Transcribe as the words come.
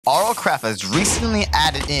RLCraft has recently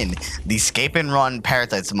added in the SCAPE and Run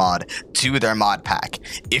Parasites mod to their mod pack.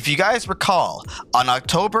 If you guys recall, on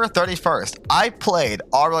October 31st, I played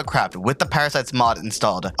RLCraft with the Parasites mod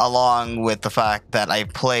installed, along with the fact that I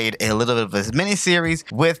played a little bit of a mini-series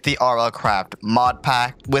with the RLCraft mod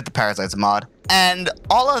pack with the Parasites mod. And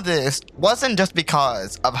all of this wasn't just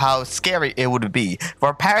because of how scary it would be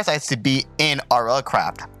for parasites to be in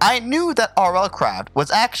RLCraft. I knew that RLCraft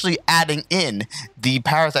was actually adding in the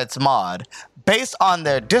Parasites mod based on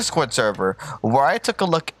their Discord server, where I took a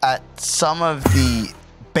look at some of the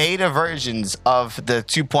beta versions of the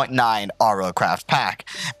 2.9 RLCraft pack.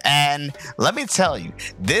 And let me tell you,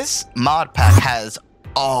 this mod pack has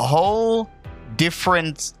a whole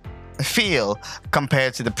different feel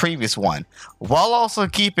compared to the previous one, while also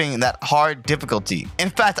keeping that hard difficulty. In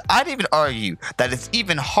fact, I'd even argue that it's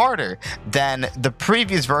even harder than the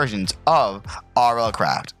previous versions of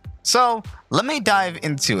RLCraft. So let me dive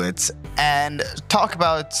into it and talk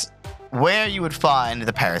about where you would find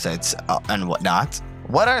the parasites and whatnot.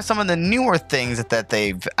 What are some of the newer things that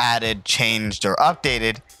they've added, changed, or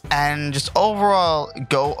updated, and just overall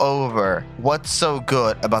go over what's so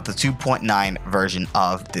good about the 2.9 version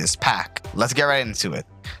of this pack. Let's get right into it.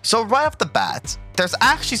 So right off the bat, there's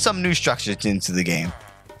actually some new structures into the game.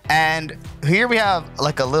 And here we have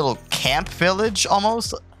like a little camp village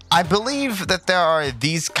almost. I believe that there are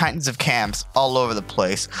these kinds of camps all over the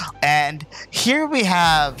place. And here we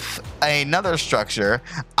have another structure.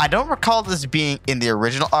 I don't recall this being in the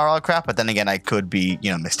original RLCraft, but then again, I could be,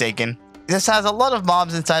 mistaken. This has a lot of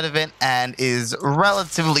mobs inside of it and is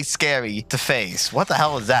relatively scary to face. What the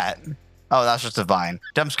hell is that? Oh, that's just a vine.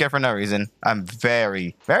 Jump scare for no reason. I'm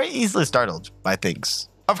very, very easily startled by things.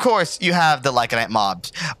 Of course, you have the Lycanite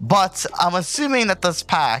mobs, but I'm assuming that this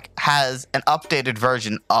pack has an updated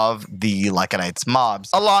version of the Lycanites mobs,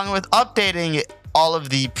 along with updating all of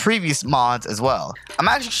the previous mods as well. I'm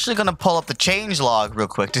actually going to pull up the changelog real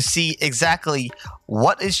quick to see exactly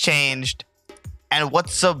what is changed and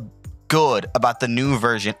what's so good about the new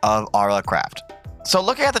version of RLCraft. So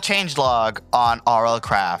looking at the changelog on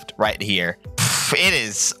RLCraft right here, it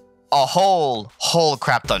is a whole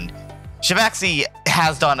crap ton. Shivaxi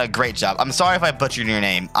has done a great job. I'm sorry if I butchered your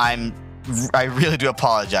name. I really do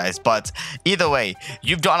apologize, but either way,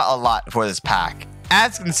 you've done a lot for this pack.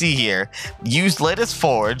 As you can see here, use latest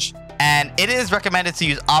forge, and it is recommended to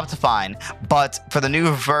use Optifine, but for the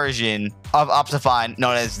new version of Optifine,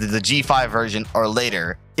 known as the G5 version or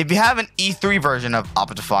later, if you have an E3 version of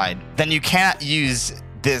Optifine, then you cannot use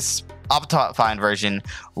this Optifine version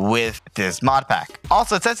with this mod pack.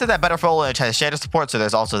 Also, it says that Better Foliage has shader support, so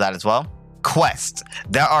there's also that as well. Quests.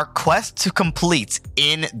 There are quests to complete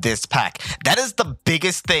in this pack. That is the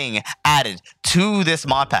biggest thing added to this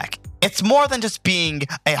mod pack. It's more than just being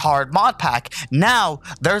a hard mod pack. Now,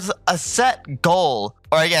 there's a set goal,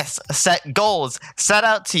 or I guess set goals set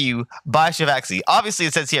out to you by Shivaxi. Obviously,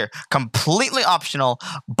 it says here, completely optional,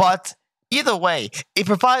 but either way, it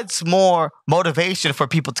provides more motivation for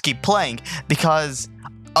people to keep playing, because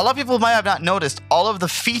a lot of people might have not noticed all of the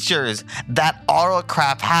features that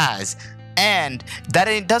RLCraft has, and that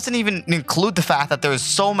it doesn't even include the fact that there's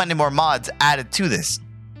so many more mods added to this.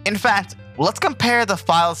 In fact, let's compare the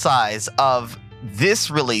file size of this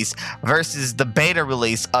release versus the beta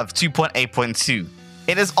release of 2.8.2.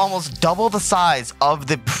 It is almost double the size of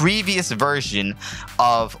the previous version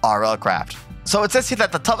of RLCraft. So it says here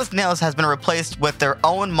that the toughest nails has been replaced with their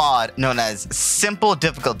own mod known as Simple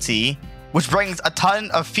Difficulty, which brings a ton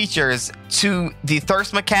of features to the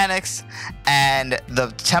thirst mechanics and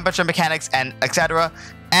the temperature mechanics and etc.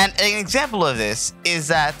 And an example of this is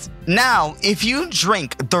that now if you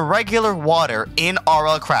drink the regular water in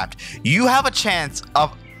RLCraft, you have a chance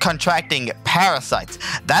of contracting parasites.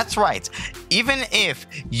 That's right. Even if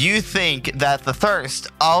you think that the thirst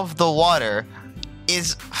of the water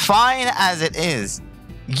is fine as it is,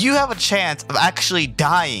 you have a chance of actually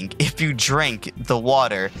dying if you drink the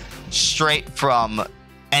water straight from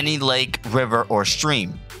any lake, river, or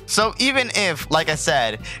stream. So even if, like I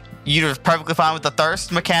said, you're perfectly fine with the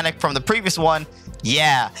thirst mechanic from the previous one,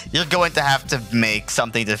 yeah, you're going to have to make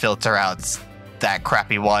something to filter out that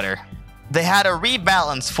crappy water. They had a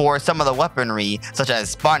rebalance for some of the weaponry, such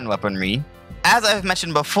as Spartan weaponry. As I've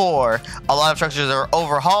mentioned before, a lot of structures are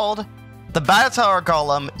overhauled. The Battle Tower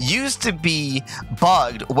Golem used to be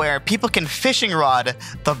bugged where people can fishing rod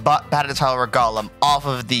the Battle Tower Golem off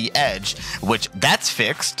of the edge, which that's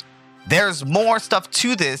fixed. There's more stuff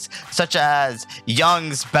to this, such as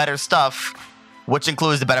Young's better stuff, which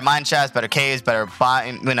includes the better mine shafts, better caves, better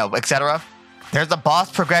etc. There's the boss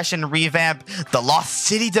progression revamp, the Lost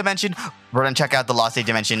City dimension. We're going to check out the Lost City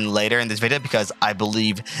dimension later in this video because I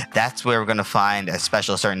believe that's where we're going to find a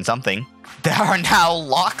special certain something. There are now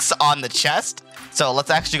locks on the chest. So let's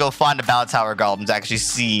actually go find a Battle Tower Golem to actually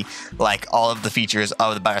see like all of the features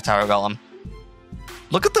of the Battle Tower Golem.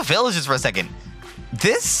 Look at the villages for a second.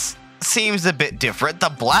 This seems a bit different. The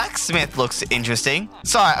blacksmith looks interesting.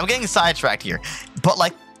 Sorry, I'm getting sidetracked here. But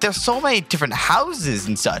like, there's so many different houses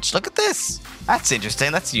and such. Look at this. That's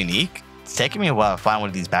interesting. That's unique. It's taking me a while to find one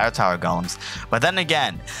of these Battle Tower Golems. But then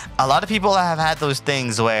again, a lot of people have had those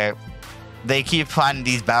things where they keep finding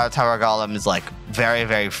these Battle Tower Golems like very,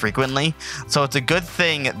 very frequently. So it's a good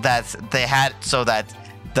thing that they had so that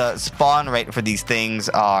the spawn rate for these things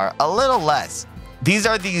are a little less. These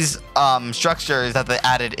are these structures that they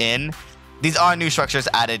added in. These are new structures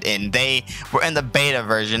added in. They were in the beta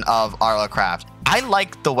version of RLCraft. I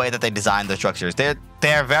like the way that they designed the structures. They're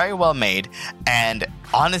very well made, and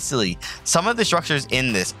honestly, some of the structures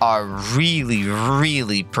in this are really,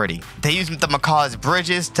 really pretty. They use the Macaw's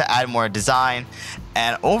bridges to add more design,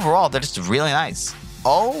 and overall, they're just really nice.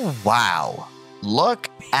 Oh wow! Look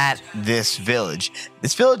at this village.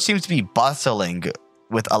 This village seems to be bustling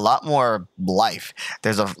with a lot more life.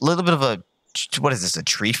 There's a little bit of a, what is this? A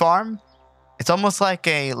tree farm? It's almost like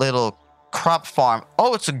a little crop farm.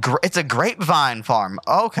 Oh, it's a grapevine farm.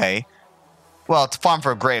 Okay. Well, it's a farm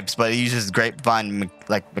for grapes, but it uses grapevine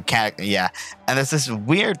like mechanic. Yeah. And there's this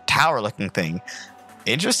weird tower looking thing.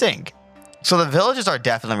 Interesting. So the villages are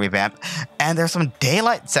definitely revamped, and there's some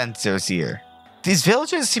daylight sensors here. These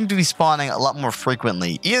villages seem to be spawning a lot more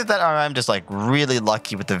frequently. Either that or I'm just like really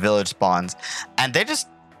lucky with the village spawns, and they're just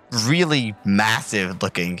really massive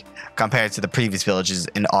looking compared to the previous villages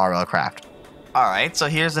in RLCraft. Alright, so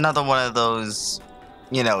here's another one of those,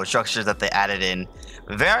 you know, structures that they added in.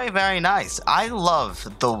 Very, very nice. I love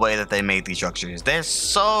the way that they made these structures. They're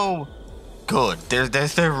so good.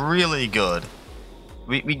 They're really good.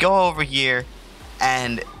 We go over here,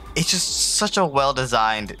 and it's just such a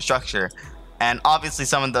well-designed structure. And obviously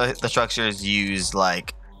some of the structures use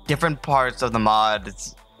like different parts of the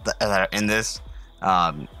mods that are in this.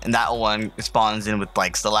 And that one spawns in with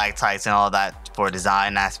like stalactites and all that for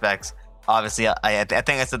design aspects. Obviously, I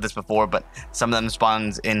think I said this before, but some of them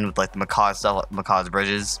spawns in with like the Macaw stuff, Macaw's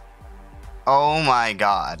bridges. Oh my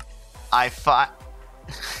god. I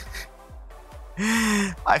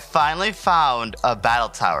finally found a battle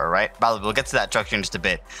tower, right? We'll get to that structure in just a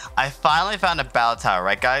bit. I finally found a battle tower,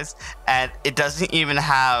 right, guys? And it doesn't even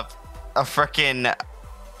have a freaking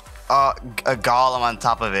a golem on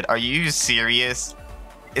top of it. Are you serious?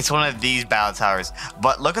 It's one of these battle towers.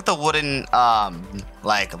 But look at the wooden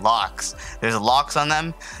like locks. There's locks on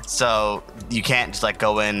them, so you can't just like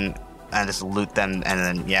go in and just loot them and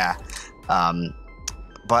then yeah.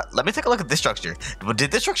 But let me take a look at this structure. Did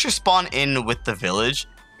this structure spawn in with the village?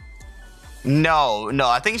 No,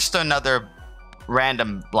 I think it's just another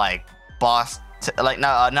random like boss, like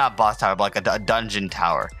not boss tower, but like a dungeon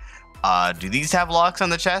tower. Do these have locks on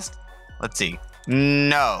the chest? Let's see.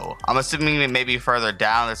 No, I'm assuming maybe further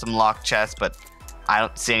down there's some locked chests, but I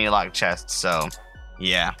don't see any locked chests, so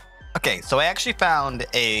yeah. Okay, so I actually found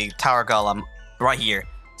a tower golem right here.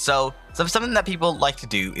 So something that people like to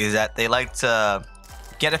do is that they like to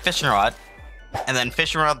get a fishing rod and then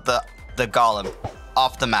fishing rod the golem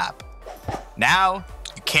off the map. Now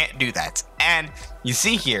you can't do that, and you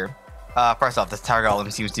see here, first off, this tower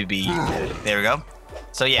golem seems to be there we go.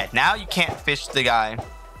 So yeah, now you can't fish the guy.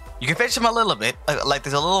 You can fish him a little bit, like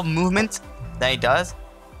there's a little movement that he does,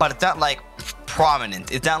 but it's not like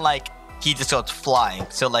prominent. It's not like he just goes flying.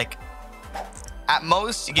 So like at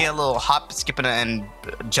most you get a little hop, skip, and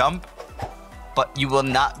jump, but you will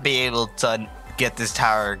not be able to get this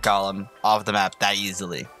tower golem off the map that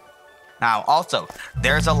easily. Now also,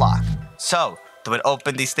 there's a lock. So to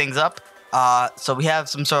open these things up, so we have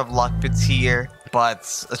some sort of lock pits here, but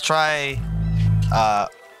let's try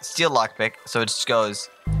steel lockpick. So it just goes,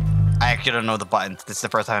 I actually don't know the buttons. This is the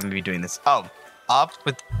first time I'm gonna be doing this. Oh, up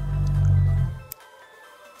with,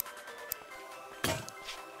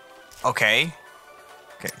 okay,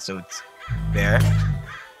 so it's there.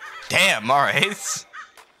 Damn, all right.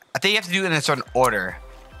 I think you have to do it in a certain order.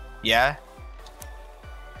 Yeah.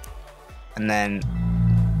 And then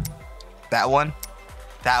that one.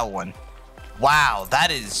 Wow,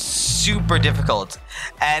 that is super difficult.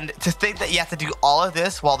 And to think that you have to do all of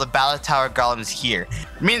this while the Battle Tower Golem is here,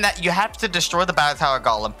 meaning that you have to destroy the Battle Tower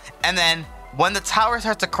Golem, and then when the tower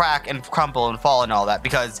starts to crack and crumble and fall and all that,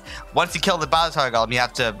 because once you kill the Battle Tower Golem, you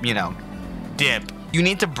have to, you know, dip. You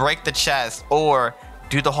need to break the chest or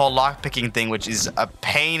do the whole lockpicking thing, which is a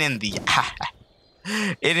pain in the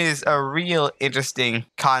It is a real interesting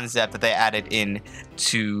concept that they added in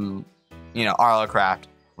to, RLCraft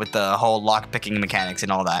with the whole lock-picking mechanics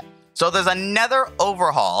and all that. So there's another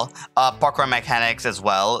overhaul of parkour mechanics as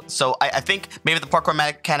well. So I think maybe the parkour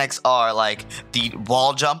mechanics are like the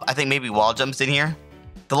wall jump. I think maybe wall jumps in here.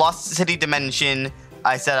 The Lost City dimension,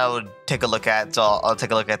 I said I would take a look at, so I'll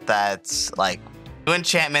take a look at that. Like new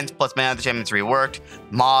enchantments plus many other enchantments reworked.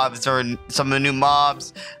 Mobs or some of the new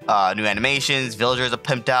mobs, new animations, villagers are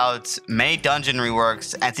pimped out, many dungeon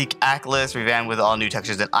reworks, Antique Atlas revamped with all new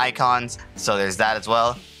textures and icons. So there's that as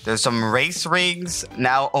well. There's some race rings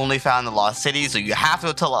now only found in the Lost Cities, so you have to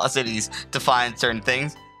go to Lost Cities to find certain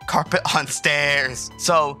things. Carpet on stairs.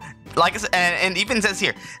 So, like I said, and even says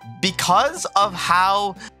here, because of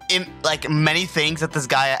how many things that this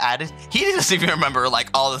guy added, he doesn't even remember like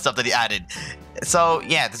all the stuff that he added. So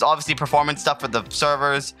yeah, there's obviously performance stuff for the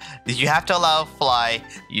servers. You have to allow fly.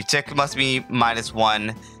 Your tick must be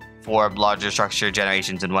 -1 for larger structure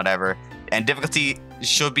generations and whatever. And difficulty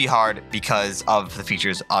should be hard because of the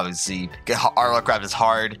features, obviously. RLCraft is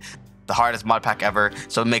hard, the hardest mod pack ever,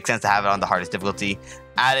 so it makes sense to have it on the hardest difficulty.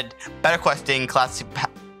 Added better questing, classy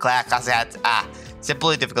hats,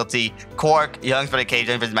 simply difficulty, Quark, Young's better cage,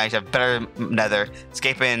 Young's magic, better nether,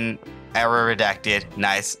 escaping error redacted,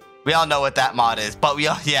 nice. We all know what that mod is, but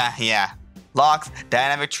yeah. Locks,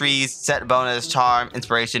 dynamic trees, set bonus, charm,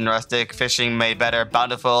 inspiration, rustic, fishing made better,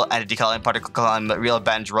 bountiful, entity calling, particle calling, real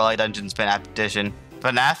bench, rolling dungeons, FNAF edition,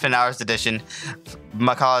 FNAF and Hours edition,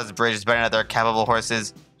 Macaw's bridge is better than other capable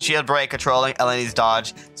horses, shield break, controlling, LNE's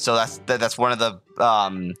dodge. So that's one of the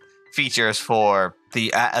features for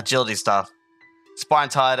the agility stuff.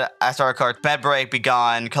 Spartan's HUD, Astar card, bed break, be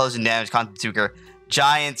gone, collision damage, content seeker.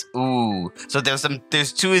 Giants, ooh. So there's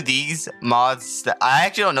 2 of these mods that I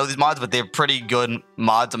actually don't know these mods, but they're pretty good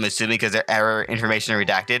mods, I'm assuming, because their error information are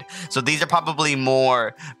redacted. So these are probably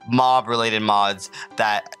more mob related mods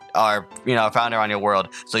that are, found around your world.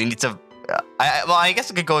 So you need to, I guess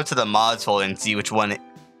I could go to the mods folder and see which one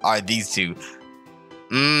are these 2.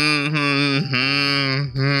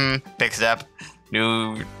 Big step,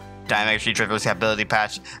 new dynamic tree trivial ability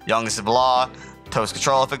patch, youngest of law, toast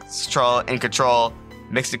control, fix control, in control,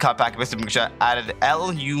 mixed cut pack, mixed added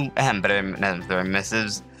LUM, better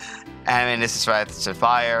missives, and this is right to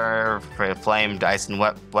fire, for flame, ice, and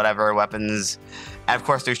whatever weapons, and of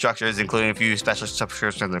course new structures, including a few special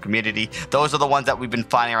structures from the community. Those are the ones that we've been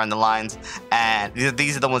finding around the lines, and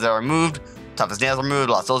these are the ones that are removed. Toughest nails removed,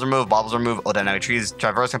 lost souls removed, baubles removed, old dynamic trees,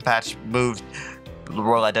 traverse patch moved,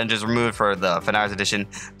 Royal Dungeons removed for the FNAF edition,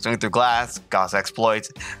 swing through glass, Gauss exploits.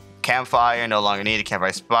 Campfire, no longer needed.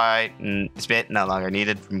 Campfire spit, no longer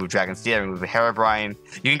needed. Remove Dragon Steel, remove Herobrine.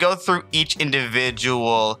 You can go through each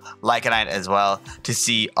individual Lycanite as well to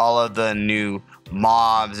see all of the new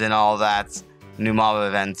mobs and all that. New mob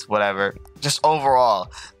events, whatever. Just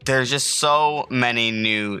overall, there's just so many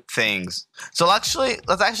new things. So let's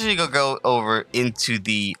actually go over into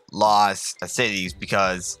the Lost Cities,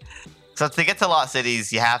 because so to get to Lost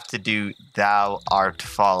Cities, you have to do Thou Art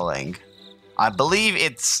Following. I believe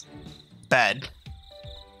it's bed,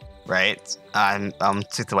 right? I'm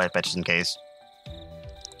take the white bed just in case.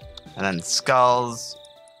 And then skulls,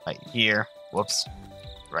 right here. Whoops,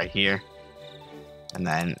 right here. And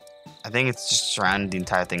then I think it's just surrounding the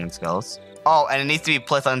entire thing in skulls. Oh, and it needs to be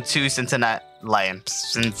placed on 2 Cincinnati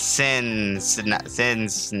lamps.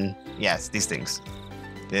 Yes, these things.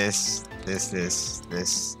 This.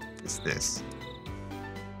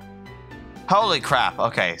 Holy crap.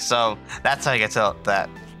 Okay, so that's how you get to that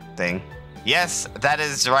thing. Yes, that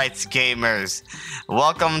is right, gamers.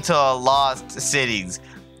 Welcome to Lost Cities,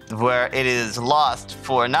 where it is lost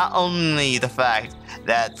for not only the fact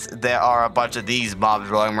that there are a bunch of these mobs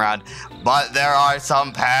rolling around, but there are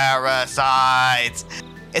some parasites.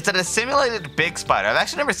 It's a simulated big spider. I've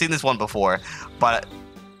actually never seen this one before, but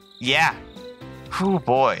yeah. Oh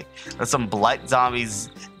boy, there's some blight zombies.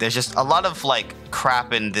 There's just a lot of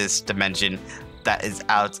crap in this dimension that is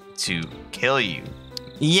out to kill you.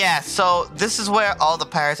 Yeah, so this is where all the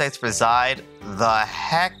parasites reside. The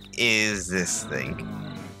heck is this thing?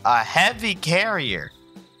 A heavy carrier.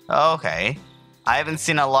 Okay. I haven't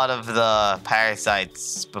seen a lot of the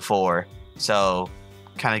parasites before, so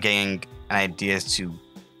kind of getting an idea as to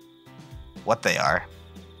what they are.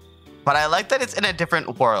 But I like that it's in a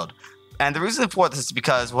different world. And the reason for this is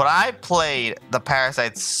because when I played the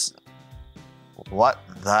Parasites... What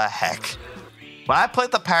the heck? When I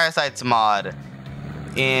played the Parasites mod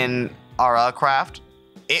in RLCraft,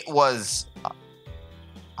 it was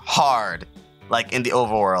hard, in the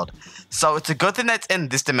overworld. So it's a good thing that's in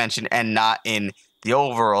this dimension and not in the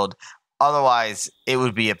overworld. Otherwise, it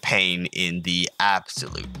would be a pain in the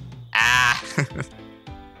absolute. Ah!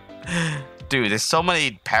 Dude, there's so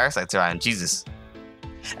many parasites around. Jesus.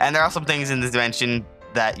 And there are some things in this dimension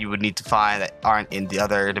that you would need to find that aren't in the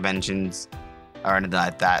other dimensions or anything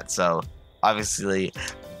like that. So, obviously,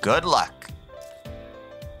 good luck.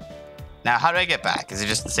 Now, how do I get back? Is it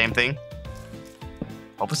just the same thing?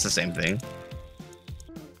 Hope it's the same thing.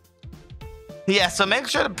 Yeah, so make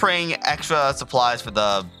sure to bring extra supplies for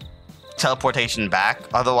the teleportation back.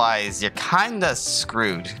 Otherwise, you're kind of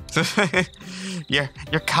screwed. you're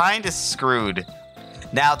kind of screwed.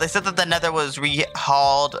 Now, they said that the nether was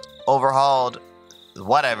overhauled,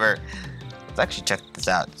 whatever. Let's actually check this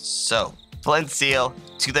out. So, flint seal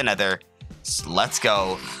to the nether. So let's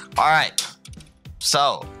go. All right.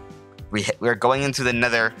 So, we're going into the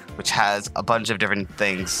nether, which has a bunch of different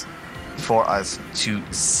things for us to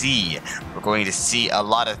see. We're going to see a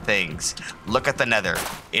lot of things. Look at the nether.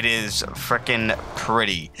 It is freaking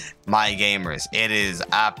pretty, my gamers. It is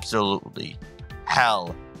absolutely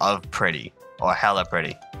hell of pretty, or hella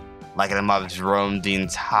pretty. Like the mobs roam the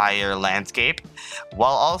entire landscape,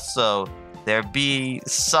 while also there be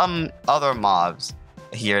some other mobs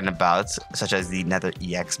here and about, such as the nether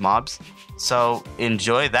EX mobs. So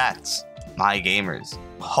enjoy that, my gamers.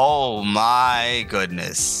 Oh my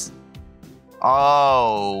goodness.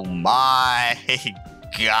 Oh my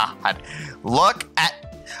god. Look.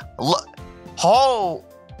 Oh,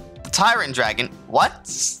 the tyrant dragon.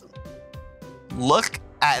 What? Look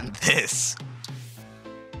at this.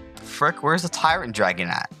 Frick, where's the tyrant dragon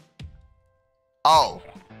at? Oh,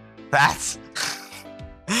 that's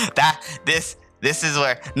this is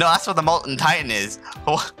where, no, that's where the molten titan is.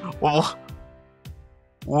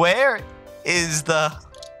 Where is the,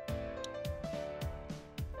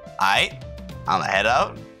 I'm gonna head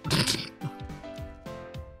out.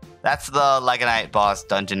 That's the Laganite boss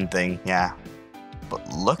dungeon thing, yeah.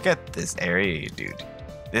 But look at this area, dude.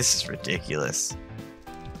 This is ridiculous.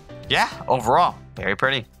 Yeah, overall, very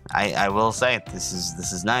pretty. I will say this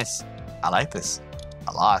is nice. I like this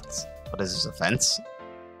a lot. What is this, a fence?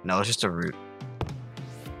 No, it's just a route.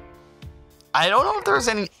 I don't know if there's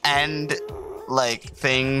any end like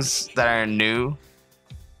things that are new.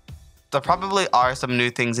 There probably are some new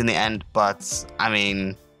things in the end, but I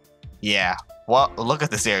mean, yeah. Well, look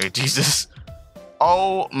at this area, Jesus.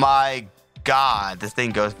 Oh my god, this thing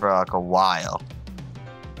goes for like a while.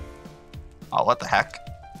 Oh, what the heck?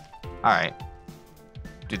 All right,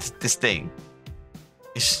 dude, this thing,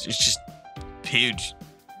 it's just huge.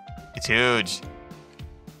 It's huge.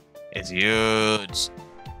 It's huge.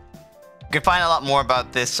 You can find a lot more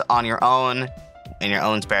about this on your own, in your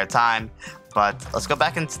own spare time. But let's go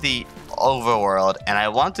back into the overworld, and I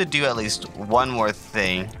want to do at least one more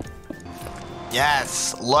thing.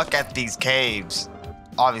 Yes, look at these caves.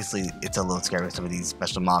 Obviously, it's a little scary with some of these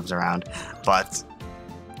special mobs around, but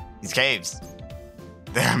these caves,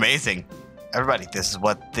 they're amazing. Everybody, this is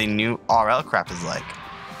what the new RLCraft is like.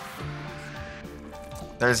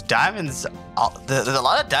 There's diamonds. There's a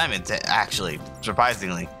lot of diamonds, actually,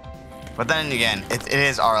 surprisingly. But then again, it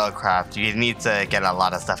is RLCraft. You need to get a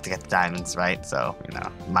lot of stuff to get the diamonds, right? So, you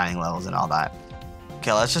know, mining levels and all that.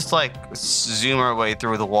 Okay, let's just like zoom our way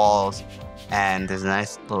through the walls. And there's a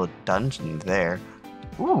nice little dungeon there.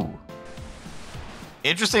 Ooh.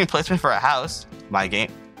 Interesting placement for a house, my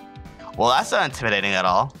game. Well, that's not intimidating at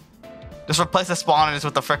all. Just replace the spawners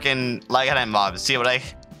with the frickin' Laganite mobs. See what I...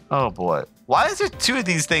 Oh boy. Why is there two of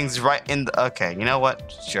these things right in the... Okay, you know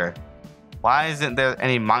what? Sure. Why isn't there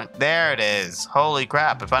any mine? There it is. Holy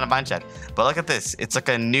crap, I found a mine shaft. But look at this. It's like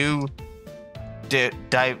a new,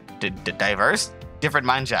 diverse, different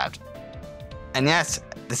mine shaft. And yes,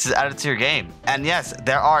 this is added to your game. And yes,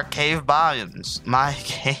 there are cave biomes, my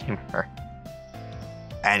gamer.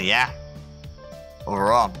 And yeah,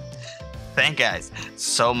 overall, thank you guys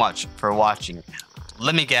so much for watching.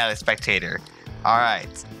 Let me get out of spectator. All right.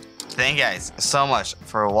 Thank you guys so much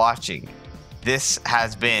for watching. This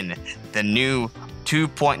has been the new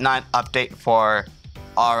 2.9 update for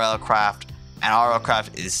RLCraft, and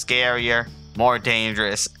RLCraft is scarier, more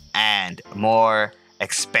dangerous, and more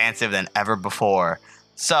expansive than ever before.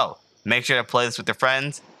 So make sure to play this with your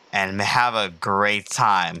friends and have a great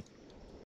time.